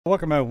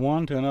Welcome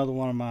everyone to another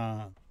one of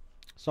my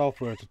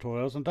software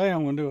tutorials. And today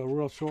I'm going to do a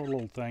real short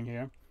little thing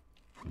here.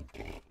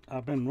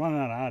 I've been running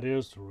out of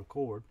ideas to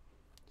record,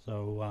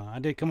 so I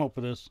did come up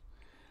with this.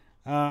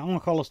 I'm going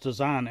to call this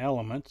Design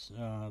Elements,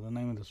 the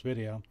name of this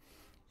video.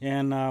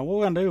 And what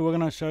we're going to do, we're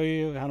going to show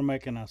you how to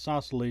make an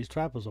isosceles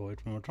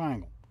trapezoid from a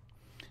triangle.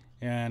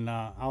 And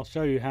I'll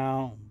show you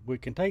how we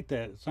can take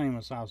that same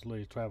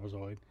isosceles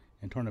trapezoid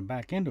and turn it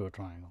back into a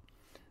triangle.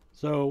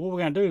 So what we're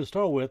going to do to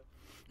start with,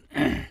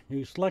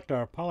 you select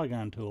our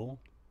polygon tool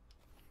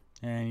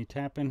and you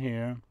tap in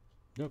here.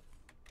 Yep,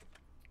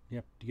 you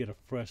have to get a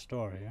fresh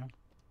start here.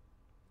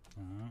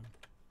 Alright.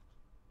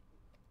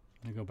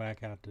 You go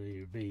back out to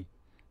your V.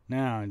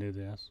 Now I do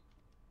this.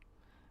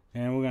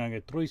 And we're going to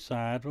get three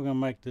sides. We're going to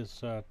make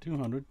this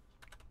 200.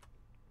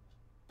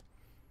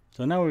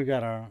 So now we've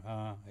got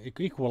our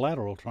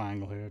equilateral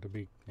triangle here, to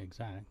be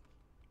exact.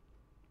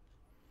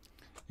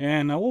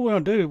 And what we're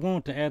going to do, we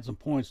want to add some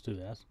points to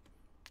this.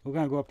 We're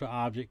going to go up to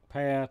Object,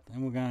 Path,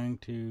 and we're going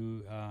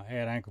to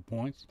add anchor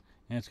points.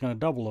 And it's going to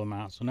double the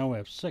amount, so now we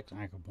have 6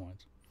 anchor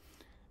points.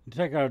 You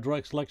take our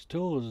Direct Selection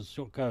tool, the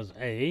shortcut is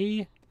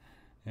A,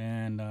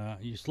 and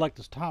you select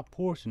this top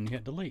portion, you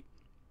hit Delete.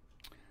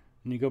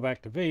 And you go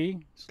back to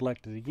V,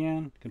 select it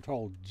again,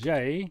 Control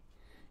J,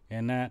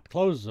 and that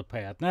closes the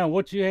path. Now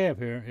what you have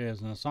here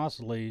is an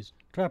isosceles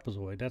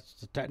trapezoid. That's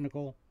the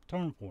technical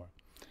term for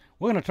it.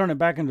 We're going to turn it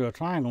back into a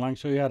triangle. I can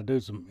show you how to do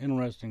some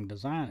interesting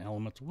design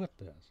elements with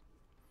this.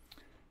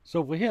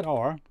 So if we hit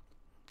R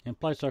and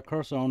place our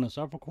cursor on this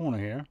upper corner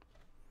here,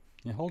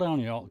 and hold down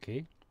the Alt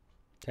key,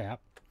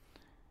 tap,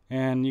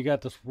 and you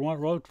got this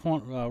rotate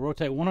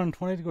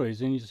 120 degrees,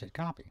 then you just hit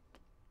copy.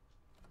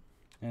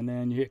 And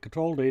then you hit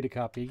Control D to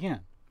copy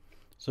again.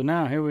 So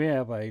now here we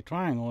have a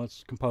triangle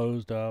that's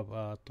composed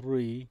of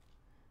 3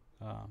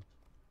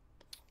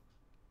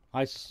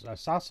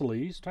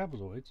 isosceles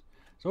trapezoids.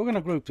 So we're going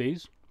to group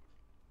these.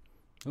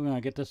 We're going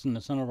to get this in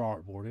the center of our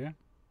artboard here.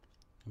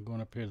 I'm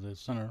going up here to the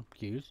center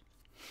cues.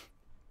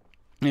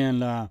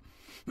 And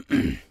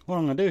what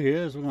I'm going to do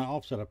here is we're going to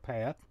offset a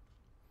path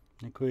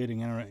and create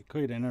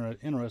an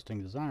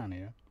interesting design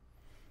here.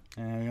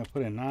 And we're going to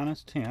put in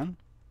 -10. I'm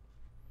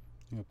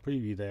going to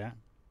preview that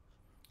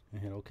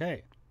and hit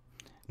OK.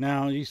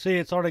 Now you see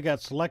it's already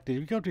got selected. If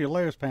you go to your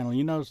layers panel,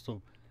 you notice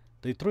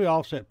the 3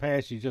 offset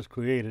paths you just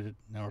created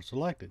are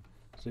selected.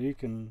 So you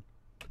can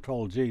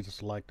Control G to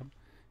select them.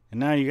 And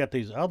now you got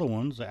these other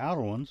ones, the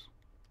outer ones.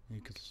 You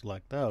can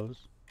select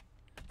those,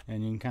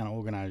 and you can kind of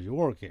organize your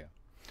work here.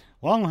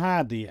 Well, I'm going to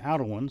hide the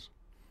outer ones,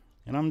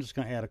 and I'm just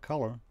going to add a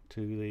color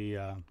to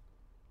the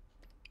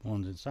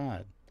ones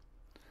inside.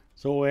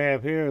 So what we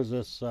have here is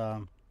this,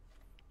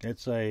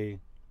 let's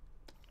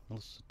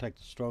take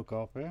the stroke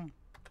off there.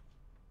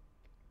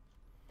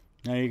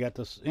 Now you got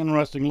this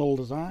interesting little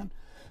design.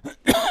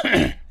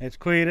 It's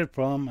created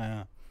from,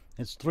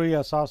 it's 3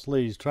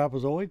 isosceles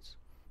trapezoids,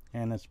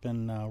 and it's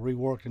been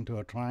reworked into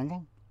a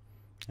triangle.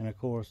 And of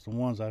course the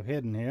ones I've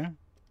hidden here,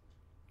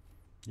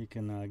 you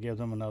can give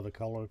them another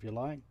color if you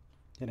like.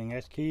 Hitting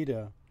S key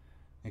to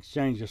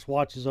exchange your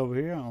swatches over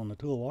here on the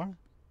toolbar,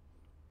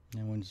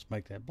 and we just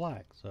make that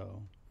black.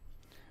 So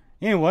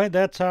anyway,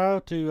 that's how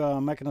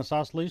to make an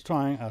isosceles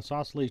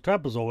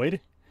trapezoid,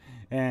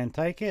 and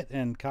take it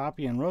and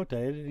copy and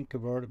rotate it and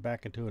convert it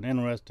back into an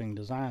interesting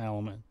design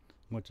element,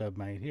 which I've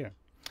made here.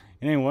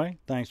 Anyway,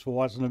 thanks for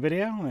watching the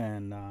video,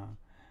 and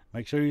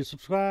make sure you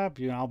subscribe.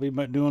 I'll be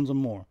doing some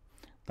more.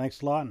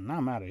 Thanks a lot, and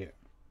I'm out of here.